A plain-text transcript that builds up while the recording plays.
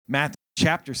Matthew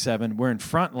chapter 7. We're in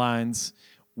front lines,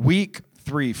 week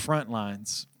 3, front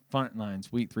lines,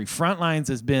 week 3. Front lines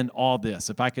has been all this.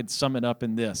 If I could sum it up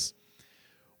in this,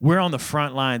 we're on the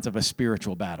front lines of a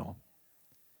spiritual battle.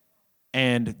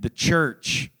 And the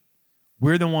church,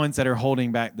 we're the ones that are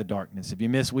holding back the darkness. If you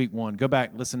missed week 1, go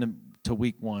back, listen to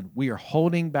week 1. We are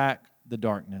holding back the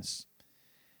darkness.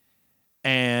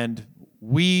 And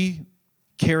we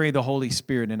carry the Holy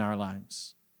Spirit in our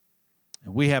lives.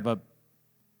 And we have a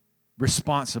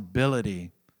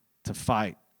responsibility to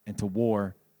fight and to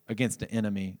war against the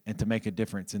enemy and to make a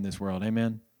difference in this world.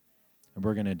 Amen? And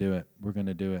we're going to do it. We're going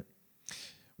to do it.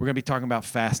 We're going to be talking about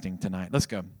fasting tonight. Let's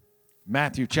go.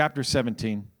 Matthew chapter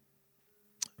 17,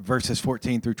 verses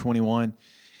 14 through 21.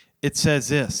 It says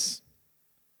this,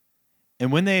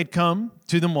 "And when they had come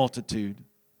to the multitude,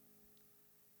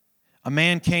 a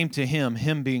man came to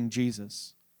him being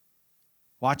Jesus."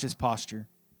 Watch his posture.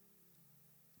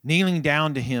 "Kneeling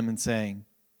down to him and saying,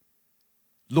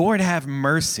 'Lord, have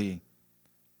mercy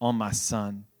on my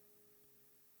son,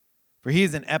 for he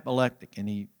is an epileptic and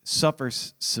he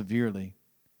suffers severely.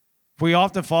 For he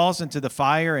often falls into the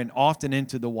fire and often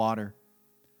into the water.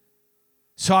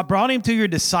 So I brought him to your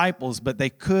disciples, but they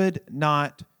could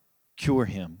not cure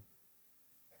him.'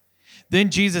 Then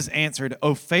Jesus answered,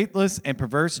 'O faithless and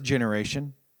perverse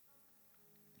generation,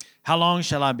 how long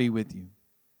shall I be with you?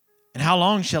 And how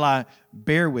long shall I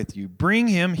bear with you? Bring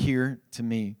him here to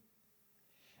me.'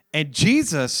 And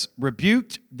Jesus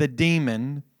rebuked the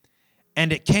demon,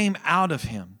 and it came out of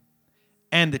him.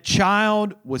 And the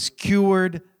child was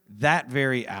cured that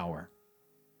very hour.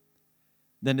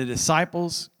 Then the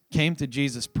disciples came to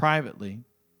Jesus privately,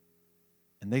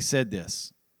 and they said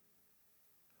this,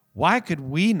 'Why could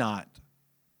we not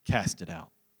cast it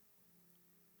out?'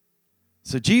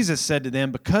 So Jesus said to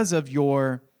them, 'Because of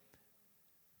your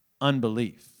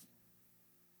unbelief.'"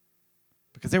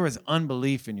 Because there was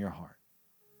unbelief in your heart.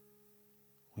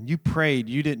 When you prayed,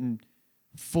 you didn't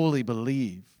fully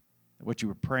believe that what you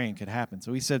were praying could happen.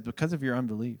 So he said, "Because of your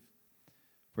unbelief.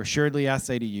 For assuredly I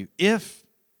say to you, if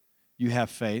you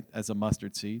have faith as a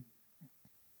mustard seed,"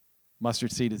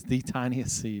 mustard seed is the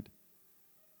tiniest seed,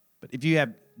 but if you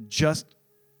have just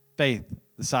faith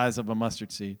the size of a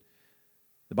mustard seed,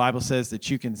 the Bible says that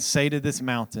you can say to this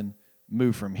mountain,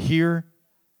 "Move from here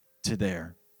to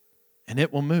there," and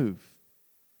it will move.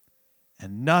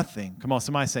 And nothing, come on,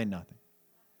 somebody say nothing.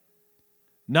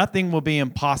 Nothing will be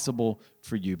impossible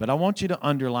for you. But I want you to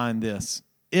underline this,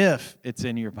 if it's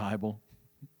in your Bible.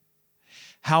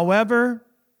 "However,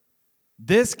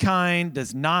 this kind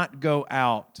does not go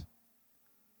out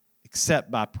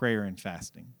except by prayer and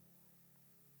fasting."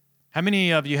 How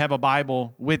many of you have a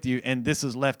Bible with you and this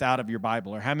is left out of your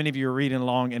Bible? Or how many of you are reading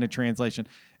along in a translation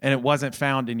and it wasn't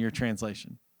found in your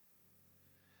translation?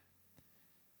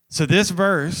 So this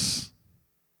verse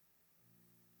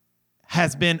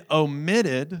has been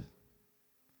omitted.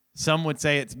 Some would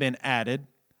say it's been added.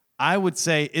 I would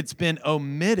say it's been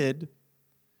omitted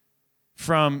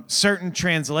from certain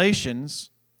translations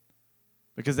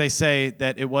because they say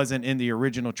that it wasn't in the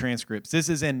original transcripts. This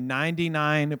is in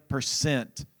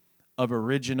 99% of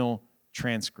original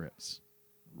transcripts.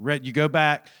 You go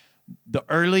back, the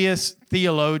earliest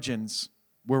theologians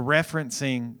were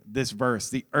referencing this verse.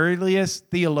 The earliest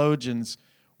theologians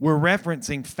were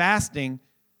referencing fasting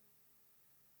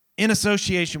in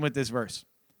association with this verse.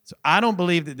 So I don't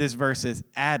believe that this verse is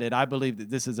added. I believe that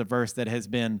this is a verse that has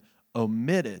been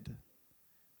omitted.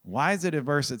 Why is it a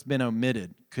verse that's been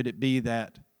omitted? Could it be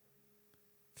that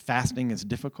fasting is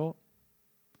difficult?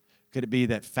 Could it be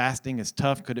that fasting is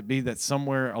tough? Could it be that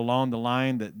somewhere along the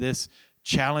line that this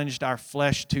challenged our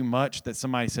flesh too much that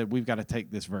somebody said, we've got to take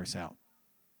this verse out?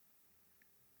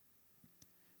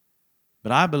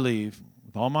 But I believe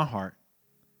with all my heart,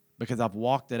 because I've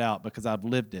walked it out, because I've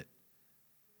lived it,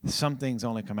 some things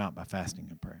only come out by fasting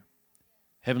and prayer.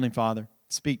 Heavenly Father,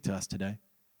 speak to us today.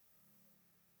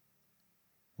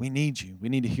 We need you. We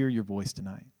need to hear your voice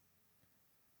tonight.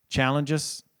 Challenge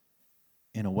us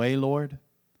in a way, Lord,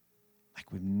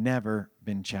 like we've never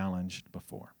been challenged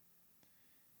before.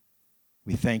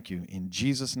 We thank you. In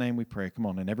Jesus' name we pray. Come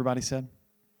on, and everybody said,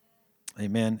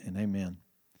 amen and amen.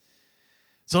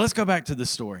 So let's go back to the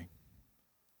story.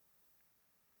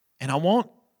 And I want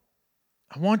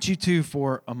you to,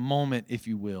 for a moment, if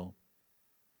you will,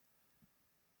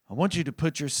 I want you to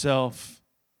put yourself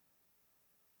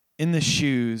in the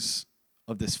shoes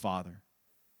of this father.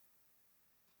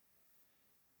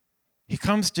 He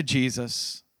comes to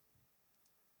Jesus,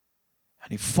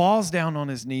 and he falls down on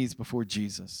his knees before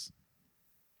Jesus.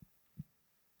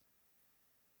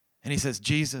 And he says,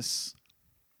 "Jesus,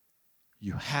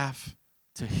 you have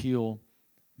to heal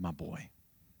my boy."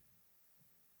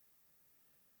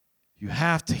 you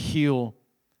have to heal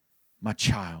my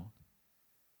child.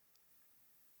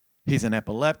 He's an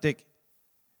epileptic.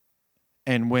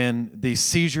 And when these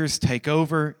seizures take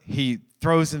over, he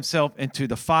throws himself into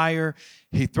the fire.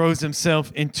 He throws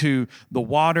himself into the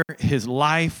water. His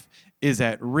life is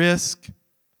at risk.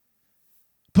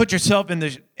 Put yourself in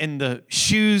the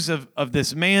shoes of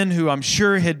this man who I'm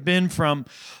sure had been from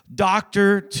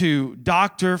doctor to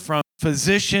doctor, from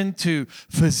physician to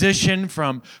physician,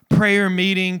 from prayer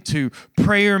meeting to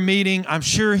prayer meeting. I'm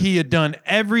sure he had done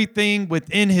everything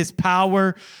within his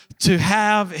power to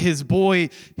have his boy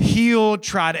healed,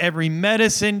 tried every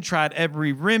medicine, tried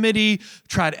every remedy,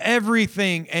 tried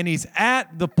everything. And he's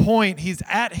at the point, he's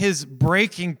at his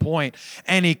breaking point.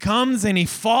 And he comes and he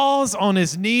falls on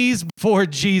his knees before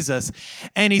Jesus.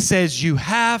 And he says, you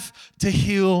have to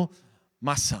heal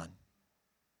my son.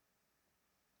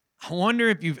 I wonder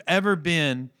if you've ever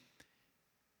been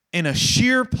in a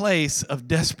sheer place of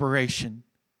desperation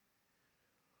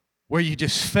where you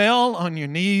just fell on your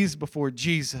knees before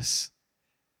Jesus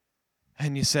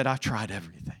and you said, I tried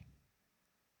everything.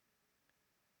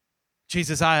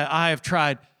 Jesus, I've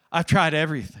tried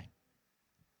everything.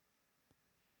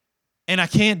 And I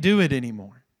can't do it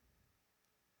anymore.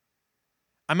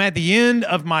 I'm at the end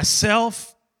of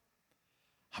myself.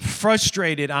 I'm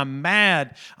frustrated, I'm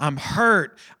mad, I'm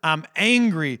hurt, I'm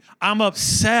angry, I'm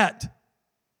upset.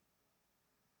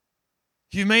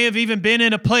 You may have even been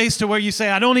in a place to where you say,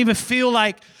 I don't even feel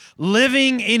like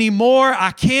living anymore.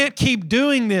 I can't keep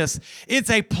doing this. It's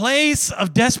a place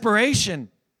of desperation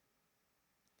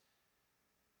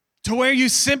to where you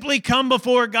simply come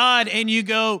before God and you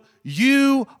go,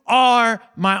 you are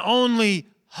my only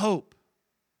hope.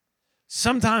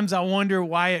 Sometimes I wonder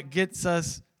why it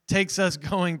takes us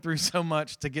going through so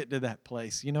much to get to that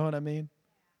place. You know what I mean?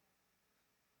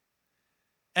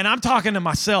 And I'm talking to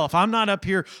myself. I'm not up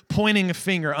here pointing a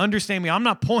finger. Understand me, I'm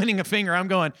not pointing a finger. I'm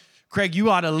going, Craig, you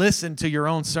ought to listen to your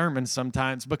own sermons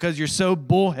sometimes because you're so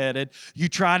bullheaded. You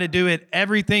try to do it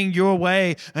everything your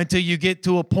way until you get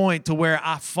to a point to where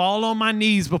I fall on my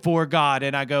knees before God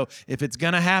and I go, if it's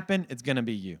going to happen, it's going to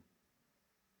be you.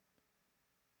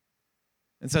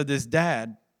 And so this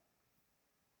dad,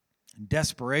 in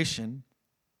desperation,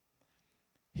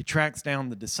 he tracks down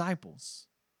the disciples.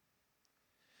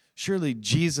 Surely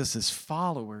Jesus'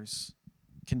 followers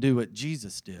can do what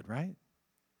Jesus did, right?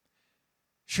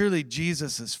 Surely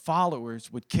Jesus'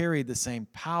 followers would carry the same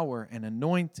power and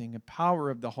anointing and power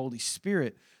of the Holy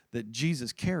Spirit that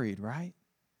Jesus carried, right?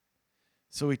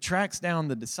 So he tracks down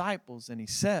the disciples and he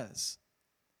says,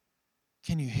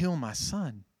 can you heal my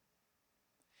son?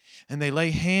 And they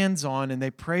lay hands on and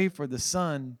they pray for the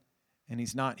son and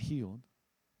he's not healed.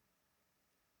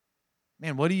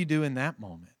 Man, what do you do in that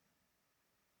moment?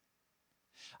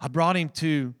 I brought him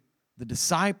to the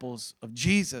disciples of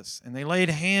Jesus, and they laid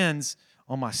hands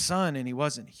on my son, and he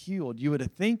wasn't healed. You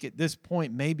would think at this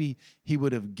point maybe he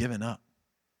would have given up,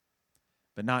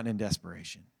 but not in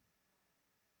desperation.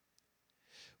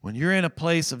 When you're in a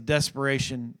place of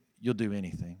desperation, you'll do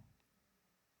anything.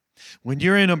 When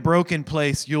you're in a broken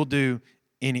place, you'll do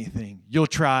anything. You'll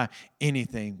try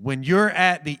anything. When you're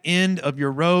at the end of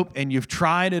your rope and you've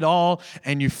tried it all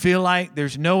and you feel like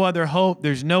there's no other hope,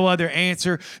 there's no other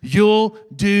answer, you'll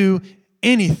do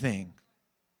anything.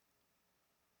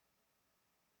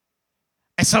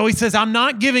 And so he says, I'm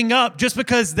not giving up just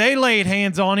because they laid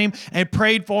hands on him and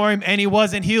prayed for him and he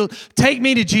wasn't healed. Take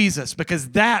me to Jesus because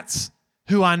that's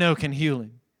who I know can heal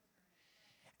him.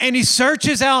 And he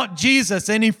searches out Jesus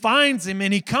and he finds him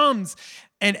and he comes.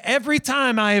 And every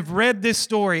time I have read this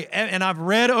story, and I've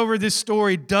read over this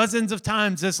story dozens of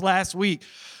times this last week,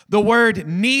 the word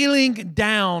kneeling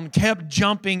down kept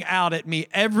jumping out at me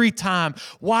every time.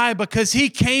 Why? Because he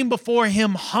came before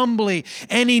him humbly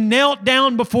and he knelt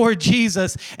down before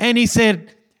Jesus and he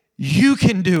said, you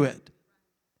can do it.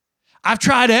 I've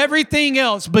tried everything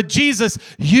else, but Jesus,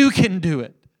 you can do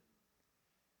it.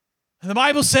 And the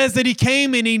Bible says that he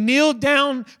came and he kneeled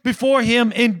down before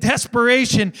him in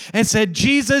desperation and said,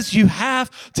 Jesus, you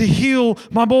have to heal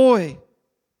my boy.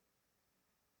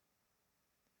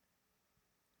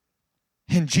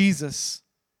 And Jesus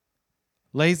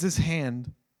lays his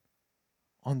hand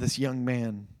on this young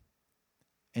man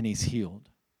and he's healed.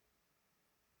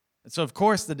 And so, of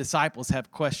course, the disciples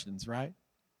have questions, right?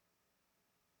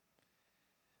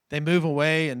 They move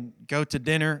away and go to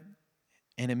dinner.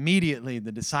 And immediately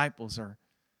the disciples are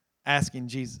asking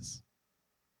Jesus,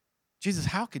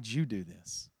 how could you do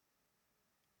this?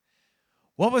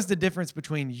 What was the difference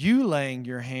between you laying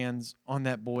your hands on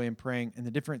that boy and praying and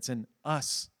the difference in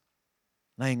us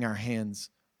laying our hands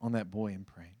on that boy and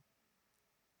praying?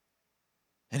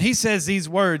 And he says these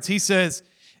words. He says,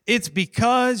 It's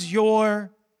because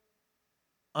your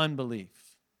unbelief.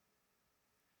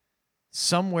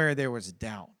 Somewhere there was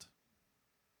doubt.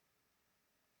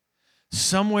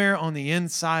 Somewhere on the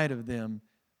inside of them,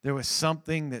 there was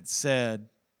something that said,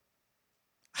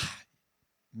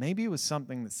 maybe it was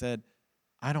something that said,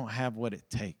 I don't have what it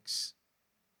takes.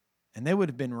 And they would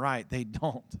have been right. They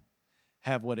don't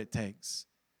have what it takes.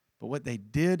 But what they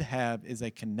did have is a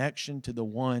connection to the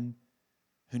one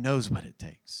who knows what it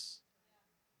takes.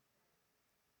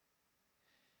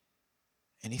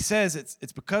 And he says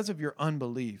it's because of your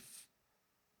unbelief.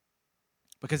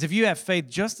 Because if you have faith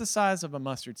just the size of a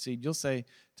mustard seed, you'll say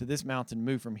to this mountain,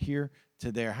 move from here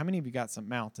to there. How many of you got some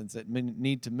mountains that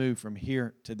need to move from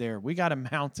here to there? We got a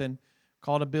mountain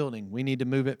called a building. We need to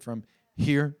move it from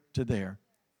here to there.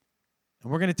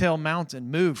 And we're going to tell mountain,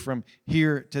 move from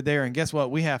here to there. And guess what?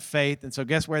 We have faith. And so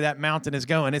guess where that mountain is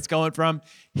going? It's going from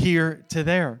here to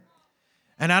there.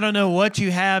 And I don't know what you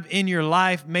have in your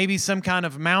life, maybe some kind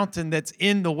of mountain that's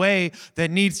in the way that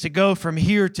needs to go from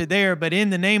here to there. But in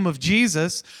the name of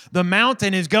Jesus, the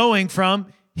mountain is going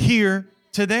from here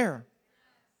to there.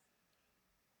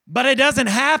 But it doesn't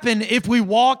happen if we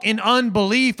walk in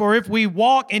unbelief or if we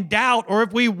walk in doubt or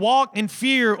if we walk in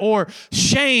fear or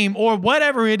shame or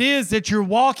whatever it is that you're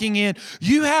walking in.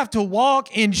 You have to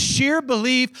walk in sheer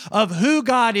belief of who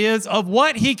God is, of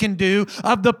what He can do,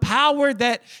 of the power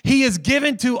that He has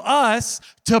given to us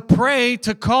to pray,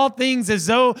 to call things as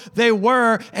though they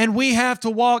were, and we have to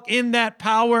walk in that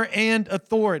power and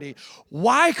authority.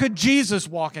 Why could Jesus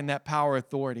walk in that power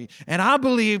authority? And I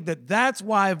believe that that's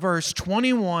why verse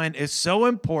 21 is so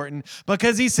important,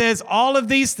 because he says all of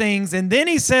these things, and then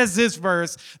he says this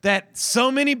verse that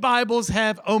so many Bibles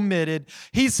have omitted.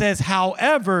 He says,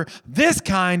 however, this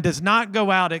kind does not go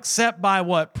out except by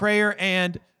what? Prayer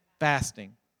and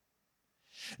fasting.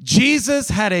 Jesus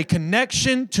had a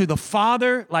connection to the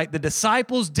Father like the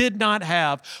disciples did not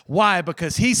have. Why?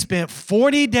 Because he spent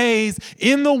 40 days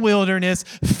in the wilderness,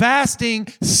 fasting,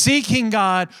 seeking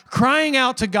God, crying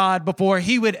out to God before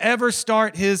he would ever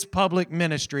start his public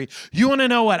ministry. You want to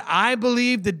know what I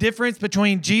believe the difference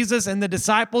between Jesus and the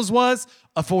disciples was?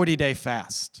 A 40-day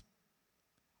fast.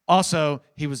 Also,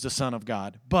 he was the Son of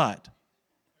God. But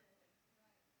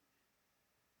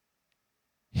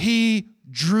he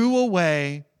drew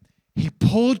away. He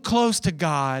pulled close to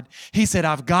God. He said,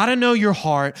 I've got to know your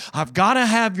heart. I've got to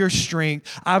have your strength.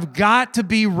 I've got to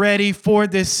be ready for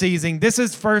this season. This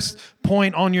is first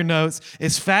point on your notes,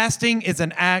 is fasting is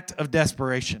an act of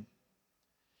desperation.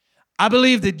 I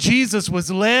believe that Jesus was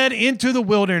led into the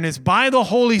wilderness by the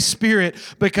Holy Spirit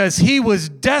because he was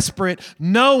desperate,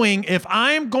 knowing if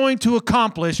I'm going to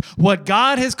accomplish what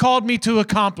God has called me to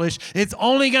accomplish, it's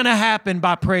only going to happen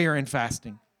by prayer and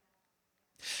fasting.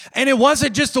 And it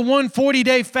wasn't just a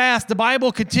 140-day fast. The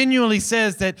Bible continually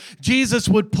says that Jesus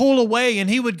would pull away and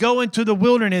he would go into the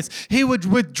wilderness. He would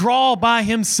withdraw by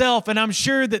himself. And I'm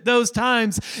sure that those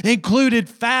times included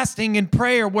fasting and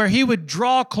prayer, where he would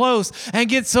draw close and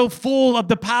get so full of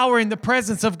the power and the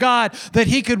presence of God that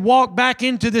he could walk back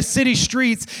into the city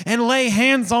streets and lay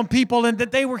hands on people and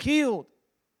that they were healed.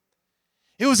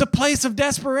 It was a place of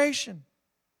desperation.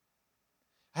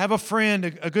 I have a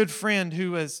friend, a good friend,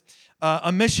 who was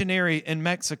a missionary in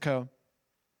Mexico.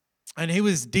 And he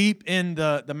was deep in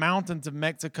the mountains of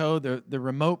Mexico, the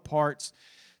remote parts,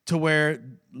 to where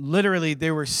literally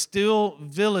there were still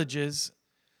villages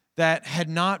that had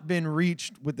not been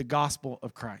reached with the gospel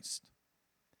of Christ.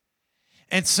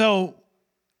 And so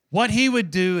what he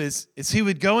would do is he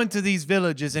would go into these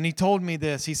villages, and he told me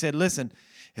this. He said, listen,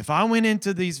 if I went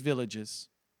into these villages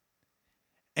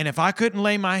and if I couldn't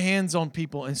lay my hands on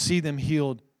people and see them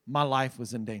healed, my life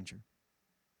was in danger.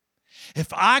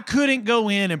 If I couldn't go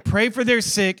in and pray for their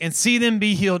sick and see them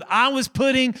be healed, I was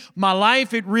putting my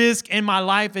life at risk and my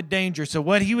life at danger. So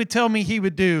what he would tell me he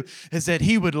would do is that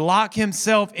he would lock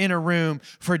himself in a room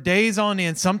for days on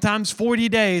end, sometimes 40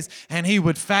 days, and he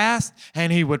would fast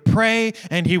and he would pray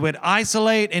and he would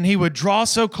isolate and he would draw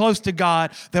so close to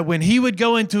God that when he would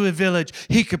go into a village,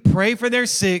 he could pray for their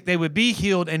sick, they would be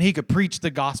healed, and he could preach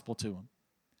the gospel to them.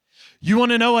 You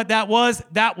want to know what that was?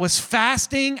 That was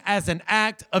fasting as an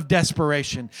act of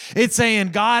desperation. It's saying,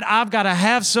 God, I've got to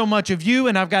have so much of you,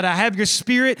 and I've got to have your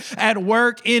spirit at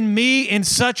work in me in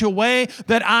such a way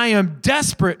that I am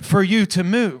desperate for you to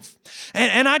move.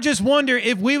 And I just wonder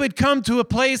if we would come to a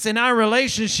place in our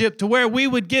relationship to where we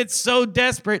would get so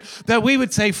desperate that we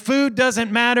would say food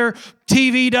doesn't matter,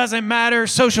 TV doesn't matter,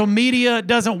 social media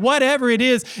doesn't, whatever it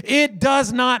is, it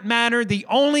does not matter. The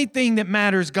only thing that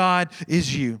matters, God,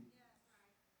 is you.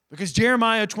 Because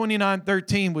Jeremiah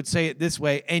 29:13 would say it this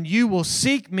way, and you will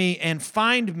seek me and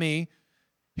find me.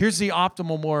 Here's the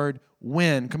optimal word,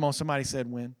 when. Come on, somebody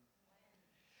said when.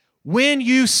 When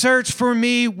you search for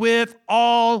me with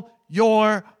all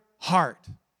your heart.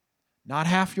 Not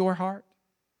half your heart.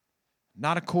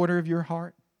 Not a quarter of your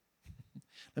heart.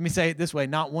 Let me say it this way,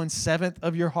 not 1/7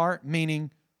 of your heart,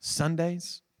 meaning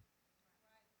Sundays.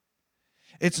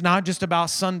 It's not just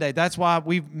about Sunday. That's why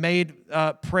we've made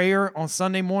prayer on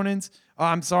Sunday mornings,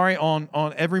 on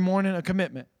every morning a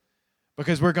commitment.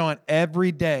 Because we're going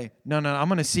every day. No, I'm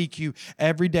going to seek you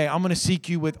every day. I'm going to seek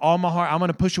you with all my heart. I'm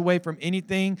going to push away from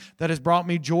anything that has brought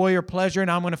me joy or pleasure, and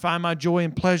I'm going to find my joy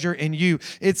and pleasure in you.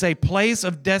 It's a place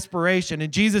of desperation.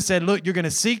 And Jesus said, look, you're going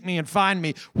to seek me and find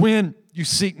me when you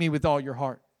seek me with all your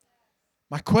heart.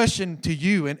 My question to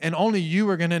you, and only you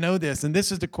are going to know this, and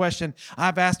this is the question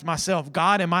I've asked myself,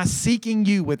 God, am I seeking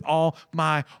you with all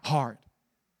my heart?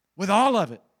 With all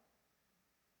of it.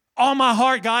 All my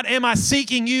heart, God, am I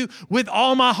seeking you with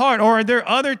all my heart? Or are there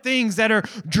other things that are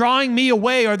drawing me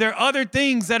away? Are there other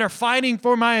things that are fighting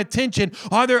for my attention?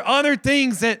 Are there other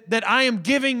things that I am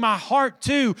giving my heart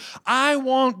to? I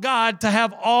want God to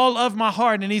have all of my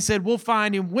heart. And he said, we'll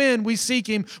find him when we seek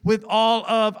him with all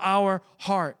of our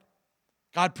heart.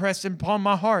 God pressed upon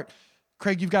my heart.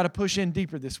 Craig, you've got to push in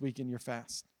deeper this week in your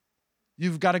fast.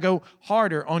 You've got to go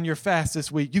harder on your fast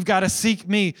this week. You've got to seek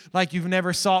me like you've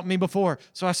never sought me before.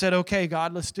 So I said, okay,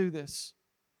 God, let's do this.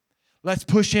 Let's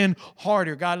push in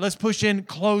harder, God. Let's push in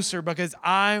closer because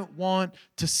I want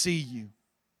to see you.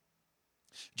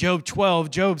 Job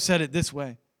 12, Job said it this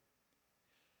way.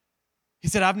 He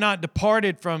said, I've not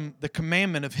departed from the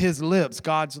commandment of his lips,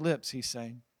 God's lips, he's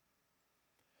saying.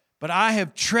 But I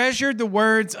have treasured the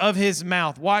words of his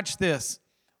mouth. Watch this.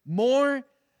 More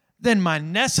than my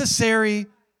necessary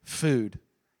food.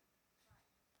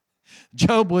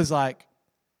 Job was like,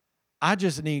 I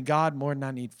just need God more than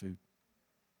I need food.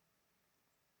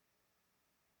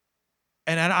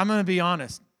 And I'm going to be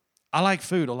honest, I like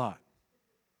food a lot.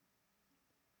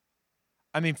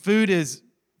 I mean, food is,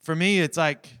 for me, it's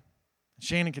like,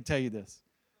 Shannon can tell you this,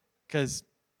 because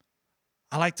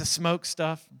I like to smoke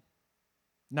stuff.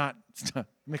 Let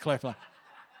me clarify.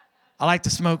 I like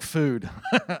to smoke food.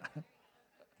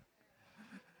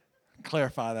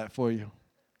 Clarify that for you.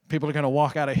 People are going to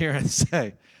walk out of here and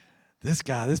say, this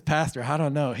pastor, I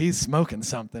don't know, he's smoking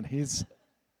something.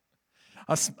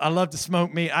 I love to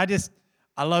smoke meat.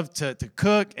 I love to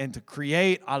cook and to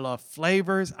create. I love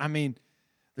flavors. I mean,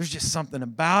 there's just something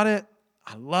about it.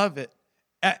 I love it.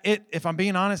 If I'm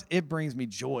being honest, it brings me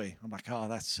joy. I'm like,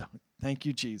 oh, thank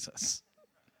you, Jesus.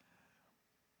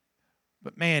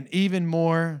 But man, even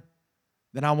more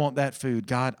than I want that food,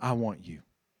 God, I want you.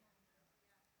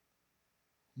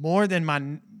 More than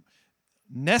my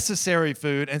necessary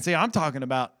food. And see, I'm talking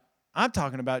about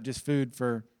just food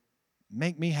for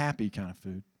make me happy kind of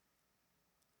food.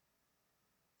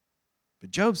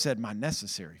 But Job said my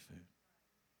necessary food.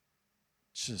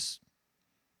 It's just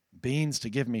beans to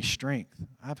give me strength.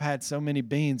 I've had so many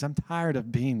beans. I'm tired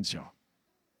of beans, y'all.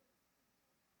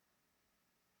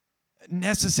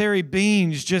 Necessary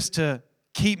beans just to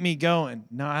keep me going.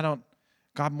 No, I don't.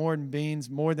 God, more than beans,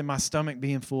 more than my stomach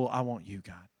being full, I want you,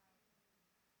 God.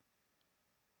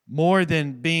 More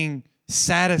than being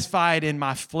satisfied in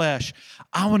my flesh,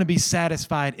 I want to be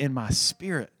satisfied in my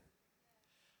spirit.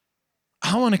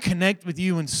 I want to connect with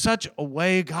you in such a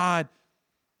way, God,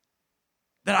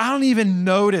 that I don't even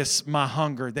notice my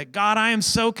hunger. That, God, I am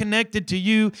so connected to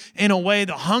you in a way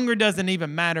the hunger doesn't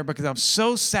even matter because I'm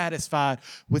so satisfied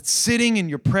with sitting in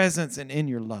your presence and in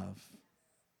your love.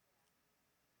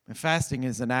 And fasting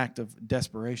is an act of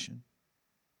desperation.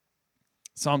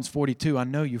 Psalms 42, I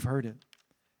know you've heard it.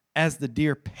 As the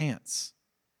deer pants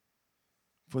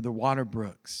for the water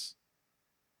brooks,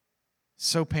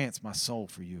 so pants my soul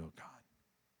for you, O God.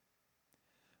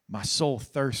 My soul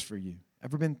thirsts for you.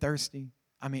 Ever been thirsty?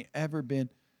 I mean, ever been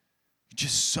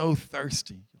just so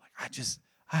thirsty? Like,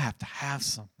 I have to have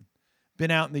something.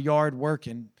 Been out in the yard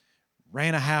working,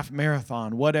 ran a half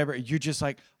marathon, whatever. You're just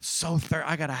like, so thirsty.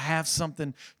 I got to have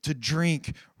something to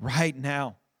drink right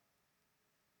now.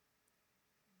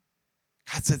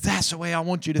 God said, that's the way I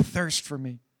want you to thirst for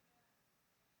me.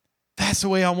 That's the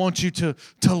way I want you to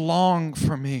long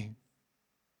for me.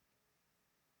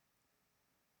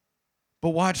 But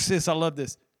watch this. I love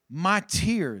this. My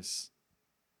tears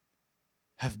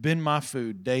have been my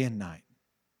food day and night.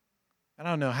 I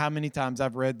don't know how many times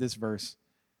I've read this verse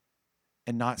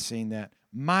and not seen that.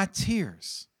 My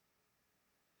tears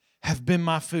have been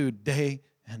my food day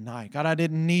and night. God, I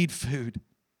didn't need food.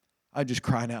 I just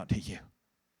cried out to you.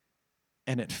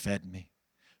 And it fed me.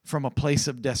 From a place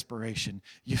of desperation,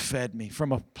 you fed me.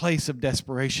 From a place of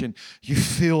desperation, you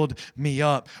filled me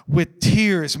up with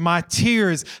tears. My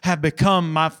tears have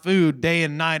become my food day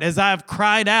and night. As I have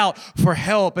cried out for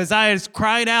help, as I have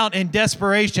cried out in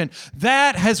desperation,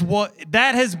 that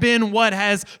has been what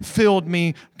has filled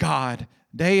me, God.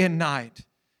 Day and night,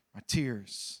 my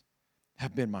tears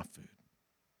have been my food.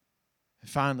 And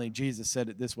finally, Jesus said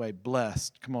it this way,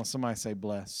 blessed. Come on, somebody say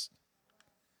blessed.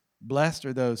 Blessed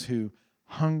are those who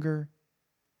hunger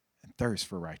and thirst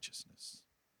for righteousness,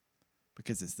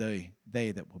 because it's they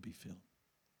that will be filled.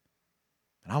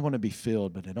 And I want to be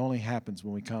filled, but it only happens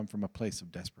when we come from a place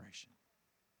of desperation.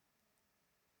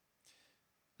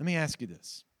 Let me ask you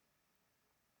this.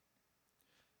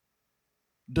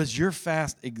 Does your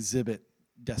fast exhibit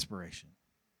desperation?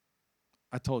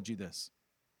 I told you this.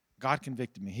 God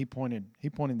convicted me. He pointed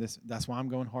this. That's why I'm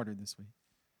going harder this week.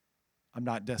 I'm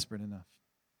not desperate enough.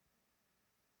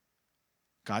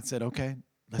 God said, okay,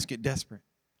 let's get desperate.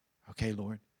 Okay,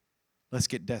 Lord, let's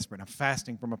get desperate. I'm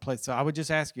fasting from a place. So I would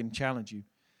just ask you and challenge you,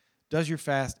 does your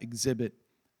fast exhibit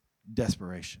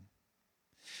desperation?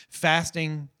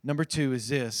 Fasting, number 2,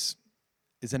 is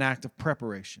an act of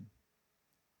preparation.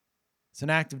 It's an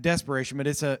act of desperation, but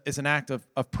it's an act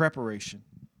of preparation.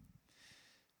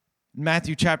 In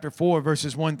Matthew chapter 4,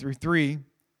 verses 1 through 3,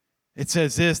 it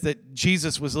says this, that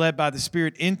Jesus was led by the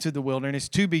Spirit into the wilderness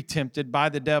to be tempted by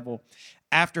the devil.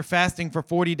 After fasting for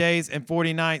 40 days and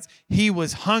 40 nights, he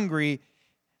was hungry,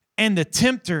 and the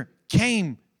tempter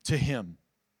came to him.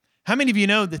 How many of you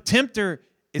know the tempter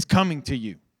is coming to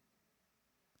you?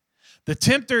 The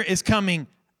tempter is coming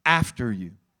after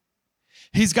you.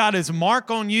 He's got his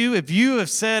mark on you. If you have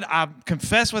said, I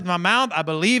confess with my mouth, I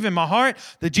believe in my heart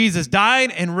that Jesus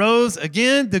died and rose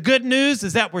again, the good news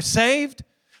is that we're saved.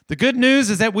 The good news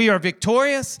is that we are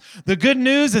victorious. The good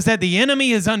news is that the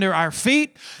enemy is under our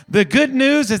feet. The good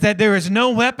news is that there is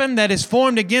no weapon that is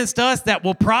formed against us that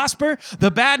will prosper.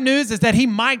 The bad news is that he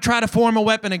might try to form a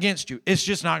weapon against you. It's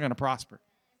just not going to prosper.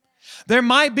 There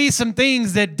might be some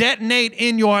things that detonate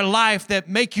in your life that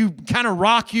make you kind of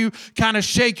rock you, kind of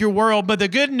shake your world. But the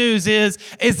good news is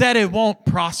that it won't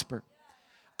prosper.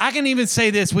 I can even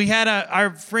say this. We had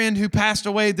our friend who passed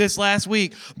away this last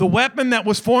week. The weapon that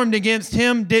was formed against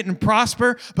him didn't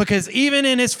prosper, because even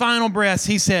in his final breaths,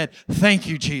 he said, thank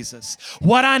you, Jesus.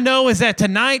 What I know is that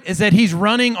tonight is that he's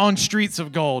running on streets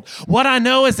of gold. What I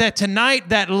know is that tonight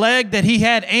that leg that he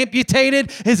had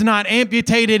amputated is not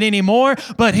amputated anymore,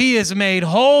 but he is made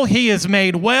whole. He is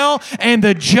made well. And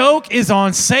the joke is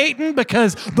on Satan,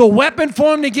 because the weapon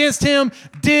formed against him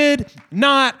did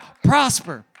not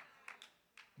prosper.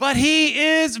 But he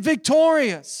is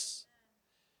victorious.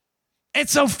 And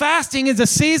so fasting is a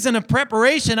season of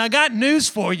preparation. I got news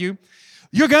for you.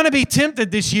 You're going to be tempted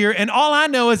this year, and all I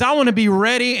know is I want to be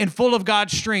ready and full of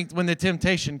God's strength when the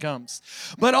temptation comes.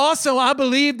 But also, I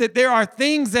believe that there are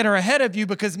things that are ahead of you,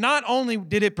 because not only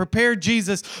did it prepare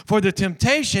Jesus for the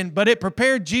temptation, but it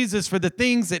prepared Jesus for the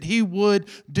things that he would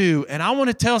do. And I want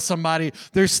to tell somebody,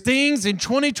 there's things in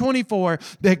 2024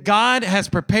 that God has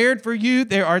prepared for you.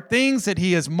 There are things that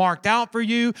he has marked out for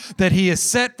you, that he has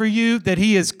set for you, that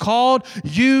he has called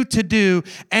you to do.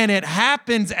 And it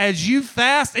happens as you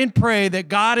fast and pray that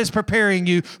God is preparing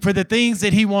you for the things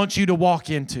that he wants you to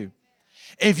walk into.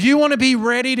 If you want to be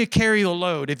ready to carry the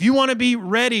load, if you want to be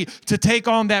ready to take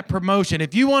on that promotion,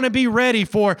 if you want to be ready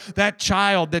for that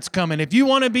child that's coming, if you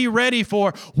want to be ready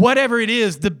for whatever it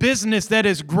is, the business that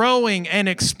is growing and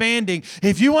expanding,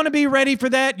 if you want to be ready for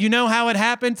that, you know how it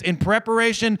happens? In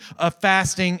preparation of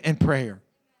fasting and prayer.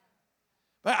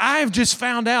 But I have just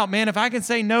found out, man, if I can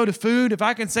say no to food, if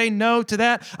I can say no to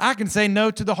that, I can say no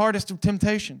to the hardest of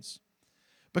temptations.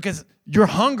 Because your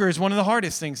hunger is one of the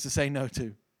hardest things to say no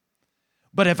to.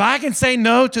 But if I can say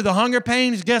no to the hunger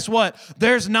pains, guess what?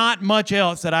 There's not much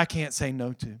else that I can't say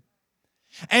no to.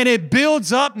 And it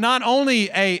builds up not only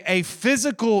a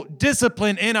physical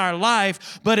discipline in our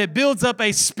life, but it builds up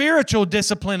a spiritual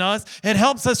discipline in us. It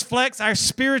helps us flex our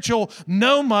spiritual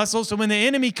no muscle. So when the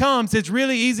enemy comes, it's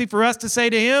really easy for us to say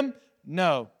to him,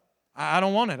 no, I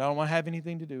don't want it. I don't want to have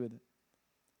anything to do with it.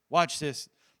 Watch this.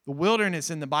 The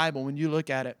wilderness in the Bible, when you look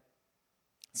at it,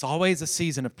 it's always a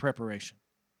season of preparation.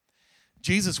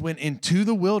 Jesus went into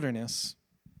the wilderness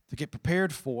to get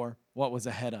prepared for what was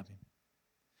ahead of him.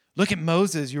 Look at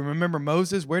Moses. You remember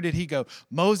Moses? Where did he go?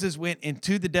 Moses went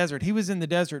into the desert. He was in the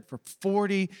desert for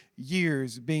 40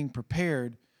 years being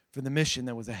prepared for the mission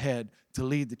that was ahead to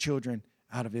lead the children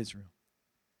out of Israel.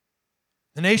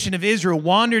 The nation of Israel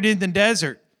wandered in the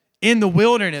desert, in the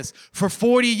wilderness for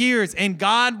 40 years, and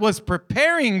God was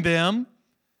preparing them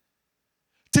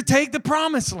to take the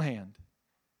promised land.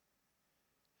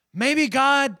 Maybe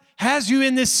God has you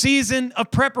in this season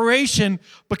of preparation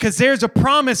because there's a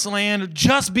promised land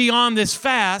just beyond this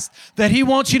fast that He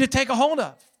wants you to take a hold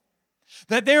of.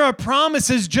 That there are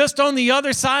promises just on the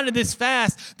other side of this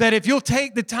fast that if you'll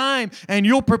take the time and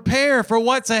you'll prepare for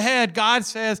what's ahead, God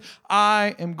says,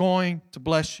 I am going to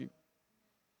bless you.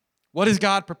 What is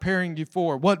God preparing you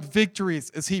for? What victories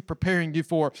is He preparing you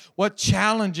for? What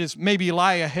challenges maybe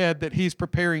lie ahead that He's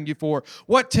preparing you for?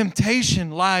 What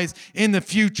temptation lies in the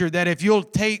future that if you'll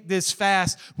take this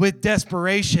fast with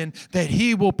desperation, that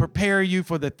He will prepare you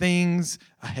for the things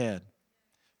ahead?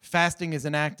 Fasting is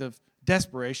an act of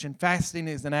desperation. Fasting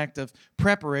is an act of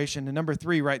preparation. And number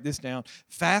 3, write this down.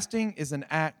 Fasting is an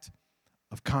act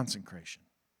of consecration.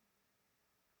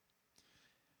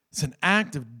 It's an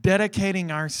act of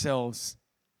dedicating ourselves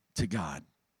to God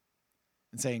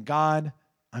and saying, God,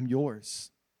 I'm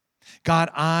yours. God,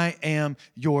 I am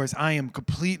yours. I am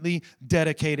completely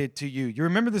dedicated to you. You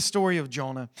remember the story of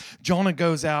Jonah? Jonah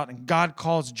goes out and God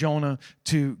calls Jonah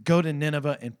to go to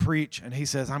Nineveh and preach. And he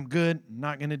says, I'm good. I'm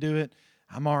not going to do it.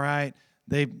 I'm all right.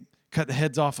 They cut the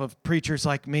heads off of preachers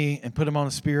like me and put them on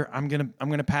a spear. I'm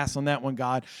gonna pass on that one,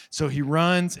 God. So he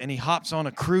runs and he hops on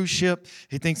a cruise ship.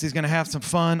 He thinks he's gonna have some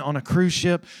fun on a cruise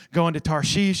ship going to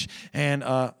Tarshish, and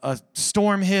a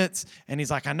storm hits, and he's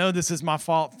like, I know this is my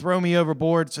fault. Throw me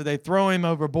overboard. So they throw him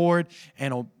overboard,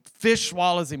 and a fish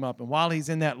swallows him up. And while he's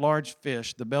in that large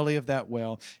fish, the belly of that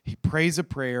whale, he prays a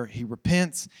prayer, he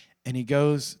repents, and he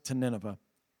goes to Nineveh.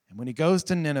 And when he goes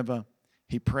to Nineveh,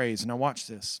 he prays. Now watch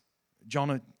this.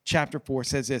 Jonah chapter 4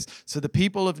 says this. So the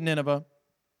people of Nineveh,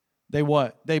 they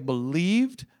what? They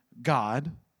believed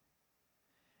God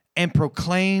and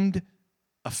proclaimed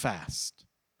a fast.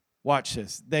 Watch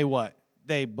this. They what?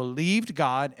 They believed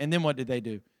God, and then what did they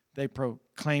do? They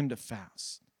proclaimed a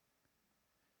fast.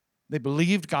 They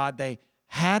believed God. They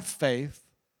had faith,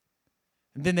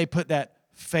 and then they put that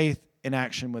faith in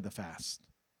action with a fast.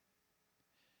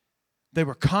 They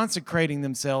were consecrating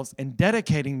themselves and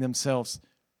dedicating themselves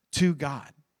to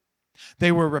God.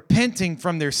 They were repenting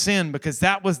from their sin because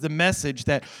that was the message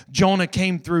that Jonah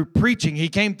came through preaching. He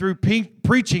came through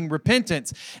preaching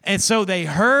repentance. And so they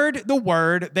heard the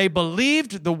word, they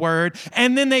believed the word,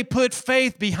 and then they put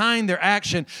faith behind their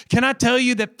action. Can I tell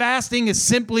you that fasting is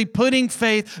simply putting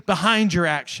faith behind your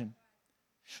action?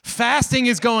 Fasting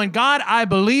is going, God, I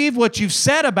believe what you've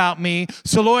said about me.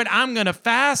 So Lord, I'm going to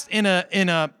fast in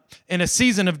a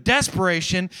season of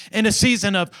desperation, in a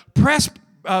season of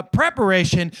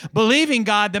preparation, believing,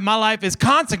 God, that my life is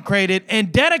consecrated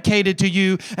and dedicated to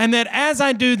you, and that as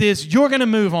I do this, you're going to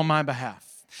move on my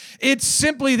behalf. It's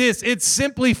simply this. It's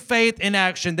simply faith in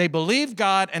action. They believed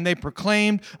God and they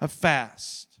proclaimed a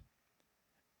fast.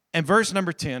 And verse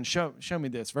number 10, show me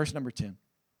this. Verse number 10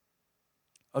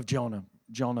 of Jonah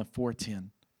 4:10.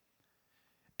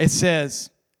 It says,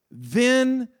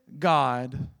 then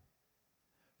God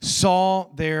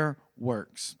saw their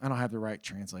works. I don't have the right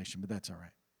translation, but that's all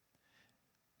right.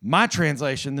 My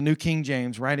translation, the New King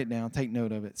James, write it down, take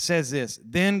note of it, says this,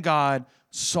 then God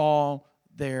saw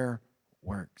their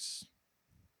works.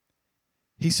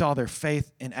 He saw their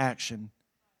faith in action,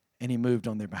 and He moved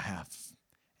on their behalf.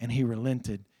 And He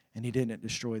relented, and He didn't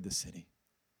destroy the city.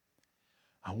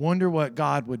 I wonder what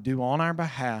God would do on our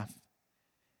behalf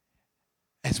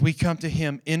as we come to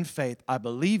Him in faith. I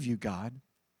believe you, God.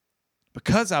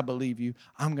 Because I believe you,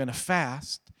 I'm going to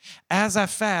fast. As I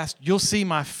fast, you'll see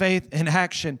my faith in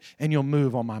action, and you'll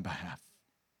move on my behalf.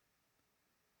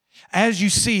 As you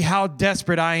see how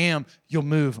desperate I am, you'll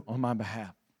move on my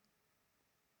behalf.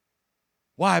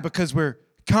 Why? Because we're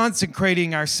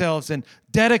consecrating ourselves and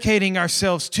dedicating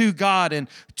ourselves to God and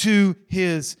to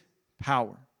His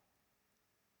power.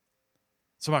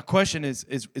 So my question is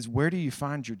where do you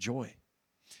find your joy?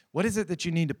 What is it that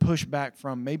you need to push back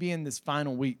from maybe in this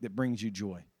final week that brings you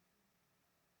joy?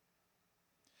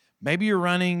 Maybe you're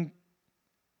running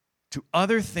to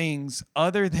other things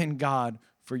other than God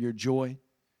for your joy,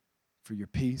 for your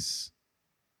peace.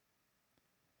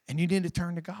 And you need to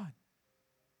turn to God.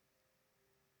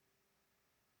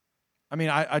 I mean,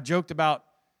 I joked about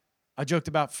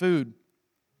food,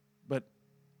 but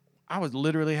I was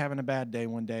literally having a bad day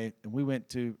one day, and we went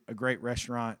to a great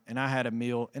restaurant, and I had a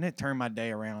meal, and it turned my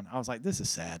day around. I was like, this is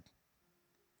sad.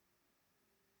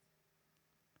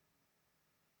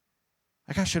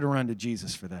 Like, I should have run to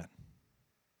Jesus for that.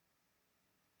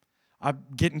 I'm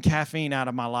getting caffeine out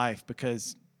of my life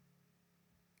because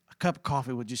a cup of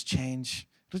coffee would just change.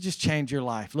 It'll just change your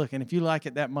life. Look, and if you like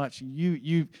it that much,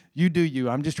 you do you.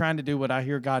 I'm just trying to do what I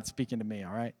hear God speaking to me,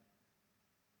 all right?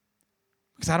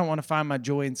 Because I don't want to find my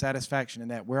joy and satisfaction in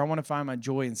that. Where I want to find my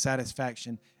joy and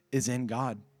satisfaction is in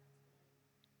God.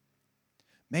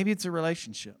 Maybe it's a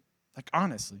relationship. Like,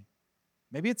 honestly,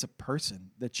 maybe it's a person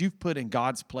that you've put in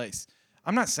God's place.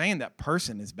 I'm not saying that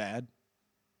person is bad.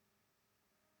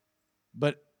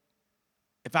 But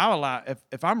if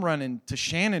I'm running to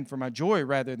Shannon for my joy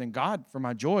rather than God for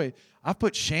my joy, I've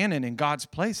put Shannon in God's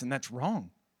place, and that's wrong.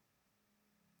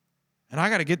 And I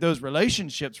got to get those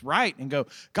relationships right and go,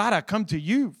 God, I come to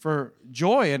you for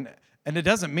joy. And it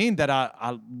doesn't mean that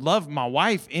I love my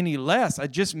wife any less.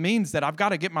 It just means that I've got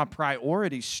to get my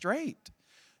priorities straight.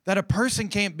 That a person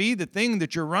can't be the thing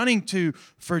that you're running to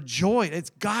for joy. It's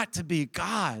got to be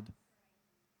God.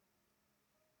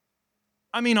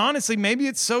 I mean, honestly, maybe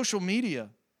it's social media.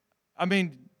 I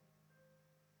mean,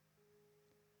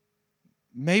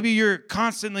 maybe you're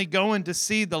constantly going to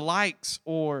see the likes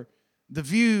or the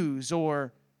views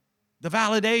or the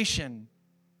validation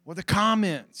or the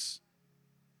comments.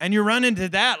 And you run into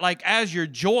that like as your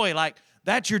joy, like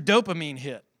that's your dopamine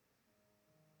hit.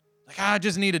 Like, I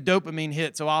just need a dopamine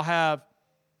hit, so I'll have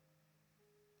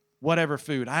whatever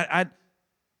food. I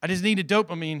just need a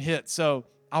dopamine hit, so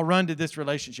I'll run to this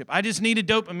relationship. I just need a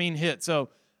dopamine hit, so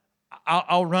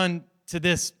I'll run to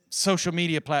this social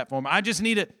media platform. I just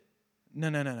need it.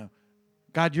 No.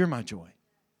 God, you're my joy.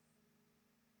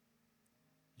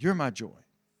 You're my joy.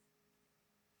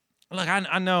 Look,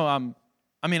 I know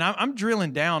I'm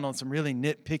drilling down on some really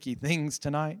nitpicky things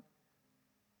tonight.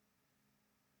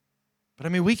 But I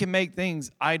mean, we can make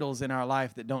things idols in our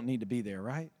life that don't need to be there,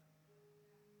 right?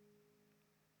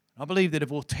 I believe that if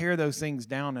we'll tear those things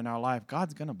down in our life,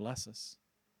 God's going to bless us.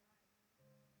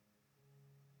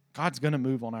 God's going to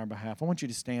move on our behalf. I want you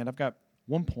to stand. I've got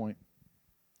one point.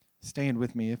 Stand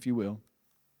with me, if you will.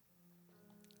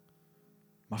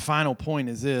 My final point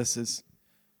is this, is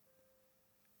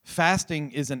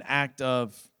fasting is an act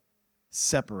of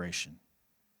separation.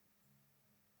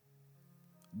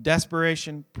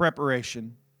 Desperation,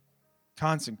 preparation,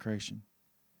 consecration.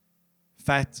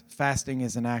 Fasting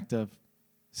is an act of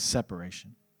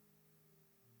separation.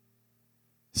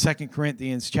 2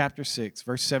 Corinthians chapter 6,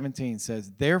 verse 17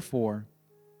 says, therefore,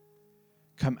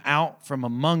 come out from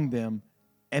among them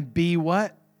and be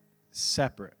what?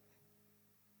 Separate.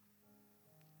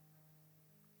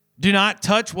 Do not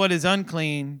touch what is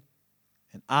unclean,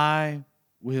 and I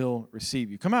will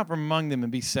receive you. Come out from among them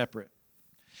and be separate.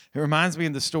 It reminds me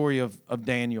of the story of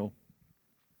Daniel.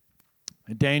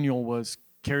 Daniel was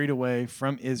carried away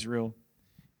from Israel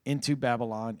into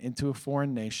Babylon, into a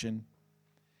foreign nation.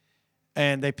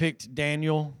 And they picked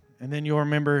Daniel, and then you'll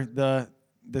remember the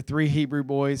three Hebrew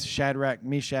boys, Shadrach,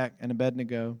 Meshach, and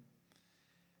Abednego.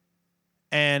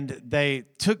 And they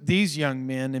took these young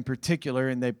men in particular,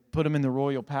 and they put them in the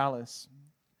royal palace.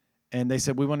 And they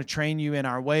said, we want to train you in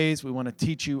our ways. We want to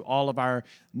teach you all of our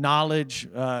knowledge.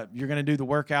 You're going to do the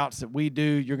workouts that we do.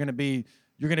 You're going to be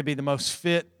the most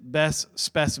fit, best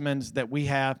specimens that we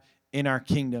have in our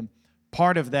kingdom.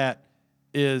 Part of that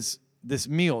is this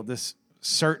meal, this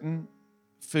certain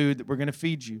food that we're going to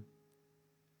feed you.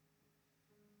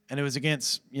 And it was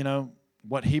against,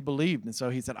 what he believed. And so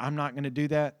he said, I'm not going to do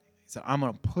that. He said, I'm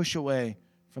going to push away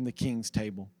from the king's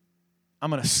table. I'm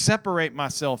going to separate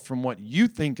myself from what you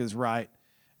think is right,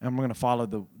 and I'm going to follow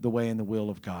the way and the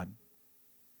will of God.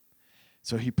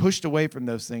 So he pushed away from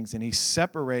those things, and he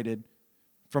separated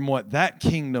from what that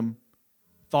kingdom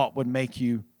thought would make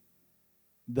you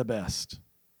the best.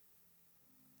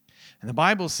 And the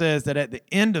Bible says that at the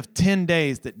end of 10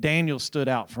 days that Daniel stood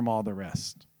out from all the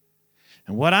rest.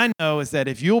 And what I know is that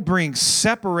if you'll bring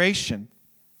separation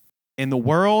in the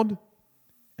world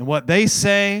and what they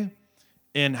say,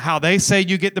 in how they say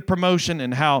you get the promotion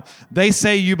and how they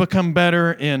say you become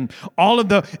better in all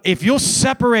of if you'll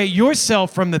separate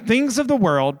yourself from the things of the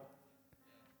world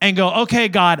and go, okay,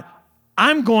 God,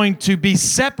 I'm going to be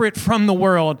separate from the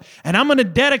world, and I'm going to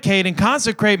dedicate and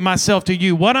consecrate myself to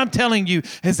you. What I'm telling you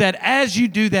is that as you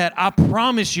do that, I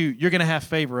promise you, you're going to have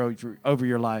favor over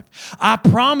your life. I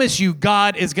promise you,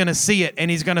 God is going to see it,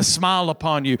 and he's going to smile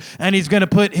upon you, and he's going to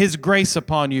put his grace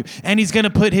upon you, and he's going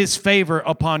to put his favor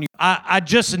upon you. I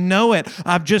just know it.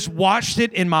 I've just watched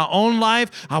it in my own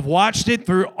life. I've watched it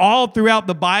throughout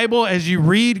the Bible as you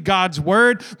read God's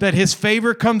word, that his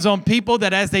favor comes on people,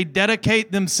 that as they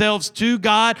dedicate themselves to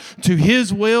God, to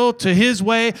his will, to his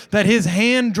way, that his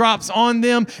hand drops on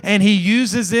them and he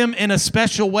uses them in a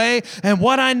special way. And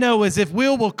what I know is if we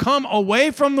will come away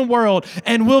from the world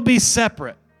and we'll be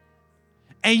separate.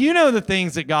 And you know the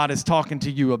things that God is talking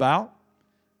to you about.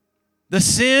 The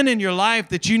sin in your life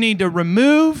that you need to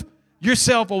remove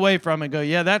yourself away from and go,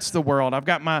 yeah, that's the world. I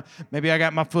got my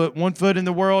one foot in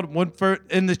the world, one foot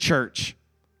in the church.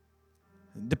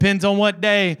 Depends on what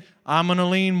day I'm going to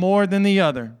lean more than the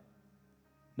other.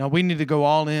 No, we need to go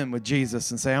all in with Jesus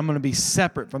and say, I'm going to be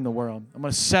separate from the world. I'm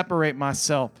going to separate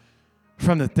myself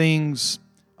from the things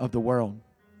of the world.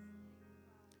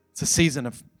 It's a season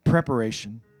of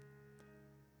preparation,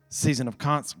 a season of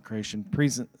consecration,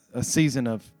 a season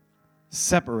of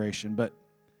separation, but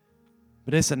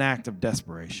it's an act of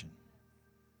desperation.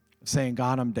 Of saying,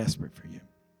 God, I'm desperate for you.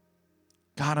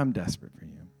 God, I'm desperate for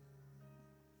you.